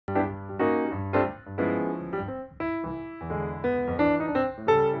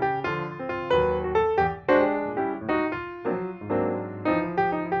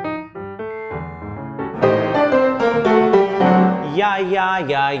Yeah, yeah,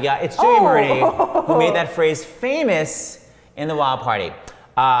 yeah, yeah. It's Julia Murney who made that phrase famous in the Wild Party.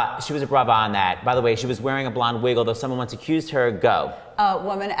 She was a brava on that. By the way, she was wearing a blonde wig, although someone once accused her. Go. A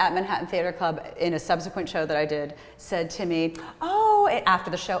woman at Manhattan Theater Club in a subsequent show that I did said to me, oh,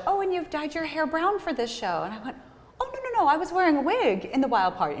 after the show, oh, and you've dyed your hair brown for this show. And I went, oh, no, I was wearing a wig in the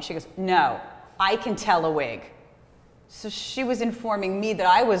Wild Party. And she goes, no, I can tell a wig. So she was informing me that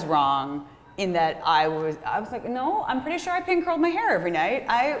I was wrong in that I was like, no, I'm pretty sure I pin curled my hair every night.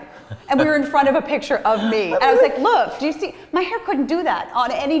 And we were in front of a picture of me. And I was like, look, do you see, my hair couldn't do that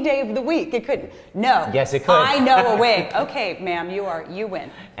on any day of the week. It couldn't. No. Yes, it could. I know a wig. Okay, ma'am, you win.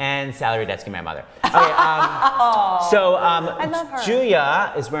 And Sally Rudetsky, my mother. Okay, I love her.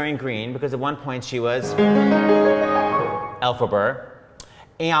 Julia is wearing green because at one point she was Elphaba.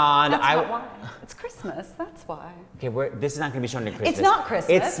 And that's not why. It's Christmas, that's why. Okay, this is not going to be shown at Christmas. It's not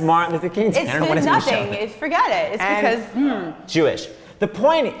Christmas. It's Martin Luther King Day. I don't know what it's nothing. Forget it. It's because Jewish. The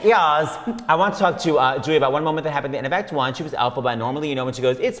point is, I want to talk to Julia about one moment that happened at the end of Act 1. She was Elphaba. Normally, you know when she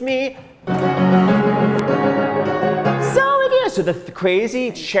goes, it's me. So the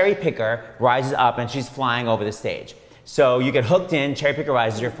crazy cherry picker rises up and she's flying over the stage. So you get hooked in, cherry picker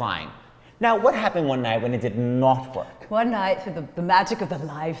rises, you're flying. Now, what happened one night when it did not work? One night, through the magic of the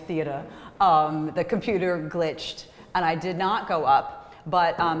live theater, the computer glitched and I did not go up,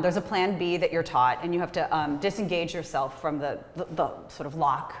 but there's a plan B that you're taught and you have to disengage yourself from the sort of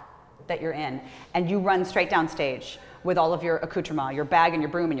lock that you're in, and you run straight down stage with all of your accoutrement, your bag and your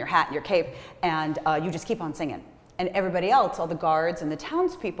broom and your hat and your cape, and you just keep on singing. And everybody else, all the guards and the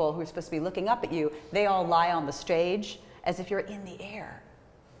townspeople who are supposed to be looking up at you, they all lie on the stage as if you're in the air.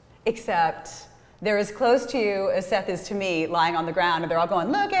 Except they're as close to you as Seth is to me, lying on the ground, and they're all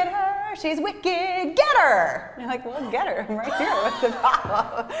going, look at her, she's wicked, get her! And you're like, well, get her, I'm right here, what's the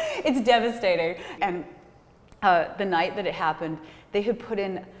problem? It's devastating. And the night that it happened, they had put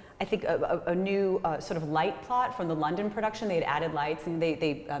in, I think, a new sort of light plot from the London production. They had added lights and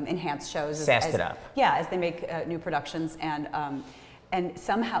they enhanced shows. Sassed it up. Yeah, as they make new productions. And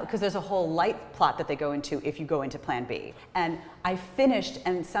somehow, because there's a whole light plot that they go into if you go into Plan B. And I finished,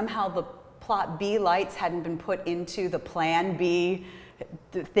 and somehow the Plot B lights hadn't been put into the Plan B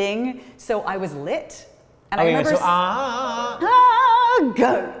thing, so I was lit. And I remember,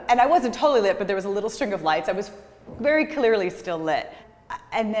 go. And I wasn't totally lit, but there was a little string of lights. I was very clearly still lit.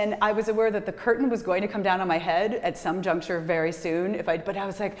 And then I was aware that the curtain was going to come down on my head at some juncture very soon. But I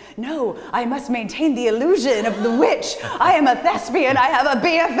was like, no, I must maintain the illusion of the witch. I am a thespian. I have a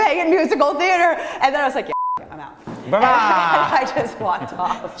BFA in musical theater. And then I was like, yeah, I'm out. I just walked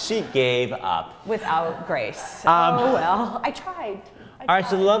off. She gave up. Without grace. Oh, well, I tried. All right,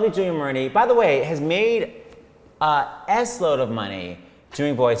 so the lovely Julia Murney, by the way, has made an S-load of money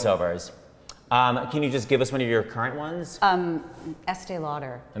doing voiceovers. Can you just give us one of your current ones? Estee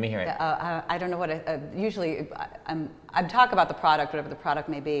Lauder. Let me hear it. I don't know what usually I talk about the product, whatever the product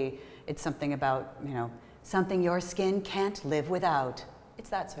may be. It's something about, something your skin can't live without. It's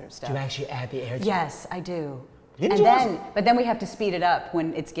that sort of stuff. Do you actually add the air to it? Yes, I do. But then we have to speed it up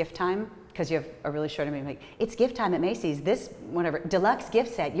when it's gift time, because you have a really short amount. Like, it's gift time at Macy's. This whatever deluxe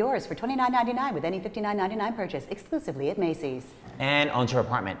gift set, yours for $29.99 with any $59.99 purchase, exclusively at Macy's. And onto your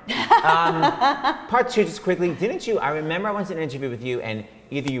apartment. Part two, just quickly, didn't you? I remember I went to an interview with you, and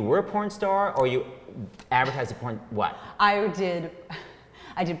either you were a porn star or you advertised a porn. What? I did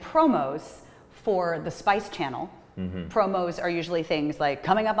promos for the Spice Channel. Mm-hmm. Promos are usually things like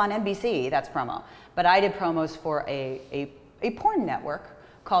coming up on NBC. That's promo. But I did promos for a porn network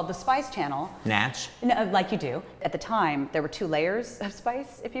called the Spice Channel. Natch? Like you do. At the time, there were two layers of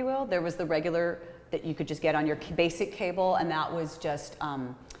Spice, if you will. There was the regular that you could just get on your basic cable, and that was just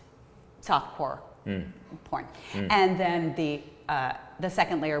softcore porn. And then the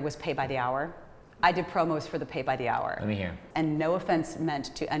second layer was pay by the hour. I did promos for the pay by the hour. Let me hear. And no offense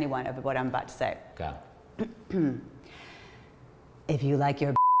meant to anyone of what I'm about to say. Go. If you like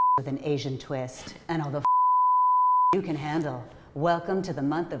your with an Asian twist and all the you can handle, welcome to the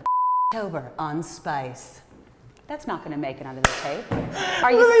month of October on Spice. That's not going to make it onto the tape.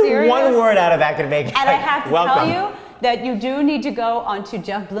 Are you serious? One word out of that could make it. And I have to tell you that you do need to go onto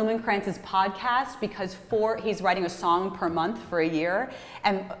Jeff Blumenkranz's podcast, because he's writing a song per month for a year,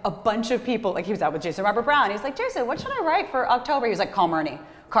 and a bunch of people, like he was out with Jason Robert Brown, he's like, Jason, what should I write for October? He was like, call Murney,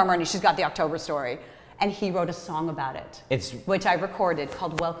 she's got the October story. And he wrote a song about it, which I recorded,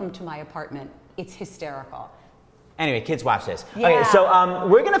 called Welcome to My Apartment. It's hysterical. Anyway, kids, watch this. Yeah. Okay, so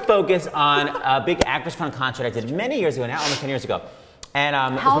we're going to focus on a big Actors Fund concert I did many years ago, now almost 10 years ago. And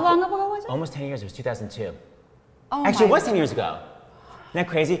how long ago was it? Almost 10 years. It was 2002. Oh, actually, it was 10 years ago. Isn't that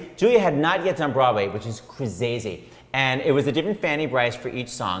crazy? Julia had not yet done Broadway, which is crazy. And it was a different Fanny Bryce for each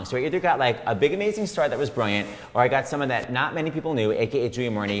song. So I either got like a big amazing star that was brilliant, or I got someone that not many people knew, aka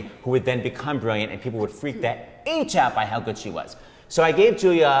Julia Murney, who would then become brilliant and people would freak the H out by how good she was. So I gave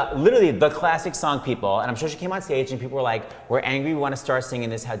Julia literally the classic song People, and I'm sure she came on stage and people were like, we're angry, we want to start singing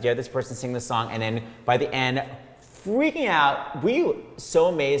this, how dare this person sing this song, and then by the end, freaking out. Were you so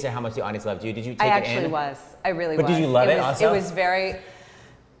amazed at how much the audience loved you? Did you take it in? I actually was. I really was. But did you love it also? It was very,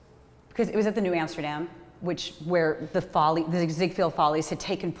 because it was at the New Amsterdam, where the Ziegfeld Follies had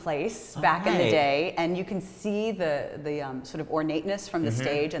taken place back in the day, and you can see the sort of ornateness from the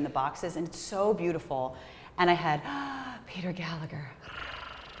stage and the boxes, and it's so beautiful. And I had Peter Gallagher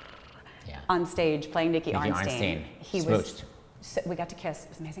on stage playing Nicky Arnstein. He Smooched. We got to kiss. It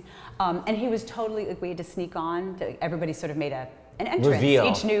was amazing. And he was totally, like, we had to sneak on. Everybody sort of made an entrance. Reveal.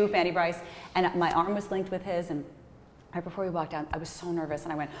 Each knew Fanny Bryce. And my arm was linked with his. And right before we walked out, I was so nervous.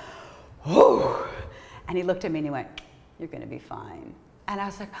 And I went, oh. And he looked at me and he went, you're going to be fine. And I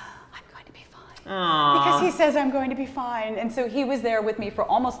was like, I'm going to be fine. Aww. Because he says I'm going to be fine. And so he was there with me for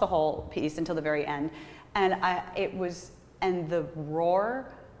almost the whole piece until the very end. And and the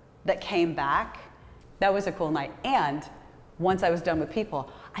roar that came back, that was a cool night. And once I was done with People,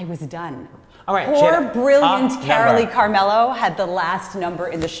 I was done. All right, Poor, brilliant Carolee number. Carmello had the last number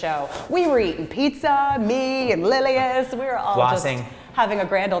in the show. We were eating pizza, me and Lilius. We were all flossing. just having a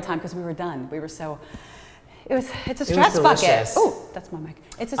grand old time because we were done. We were so. It's a stress bucket. Delicious. Oh, that's my mic.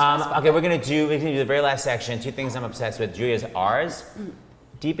 It's a stress bucket. Okay, we're gonna do the very last section. 2 things I'm obsessed with. Julia's R's.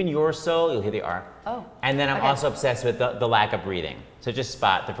 Deep in your soul, you'll hear the R. Oh. And then I'm also obsessed with the lack of breathing. So just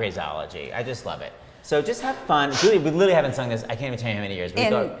spot the phraseology. I just love it. So just have fun. Julia, we literally haven't sung this. I can't even tell you how many years.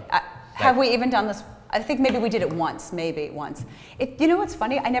 Have we even done this? I think maybe we did it once, once. You know what's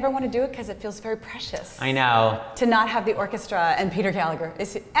funny? I never want to do it because it feels very precious. I know. To not have the orchestra and Peter Gallagher.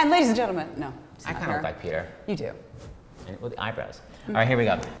 And ladies and gentlemen, no. I kind of look like Peter. You do. And with the eyebrows. All right, here we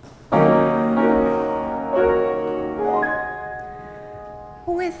go.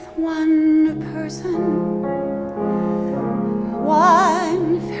 With one person,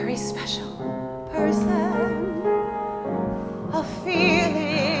 one very special person, a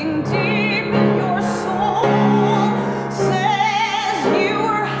feeling deep in your soul says you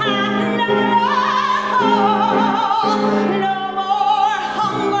were half not whole. No more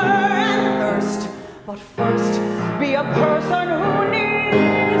hunger and thirst, but first be a person who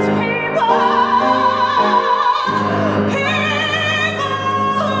needs people.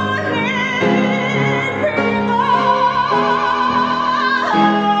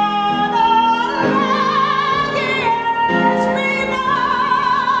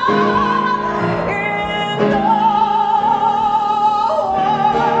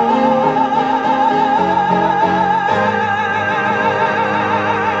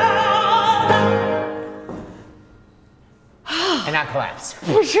 And not collapse.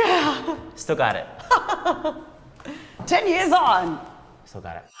 Yeah. Still got it. 10 years on. Still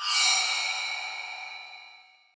got it.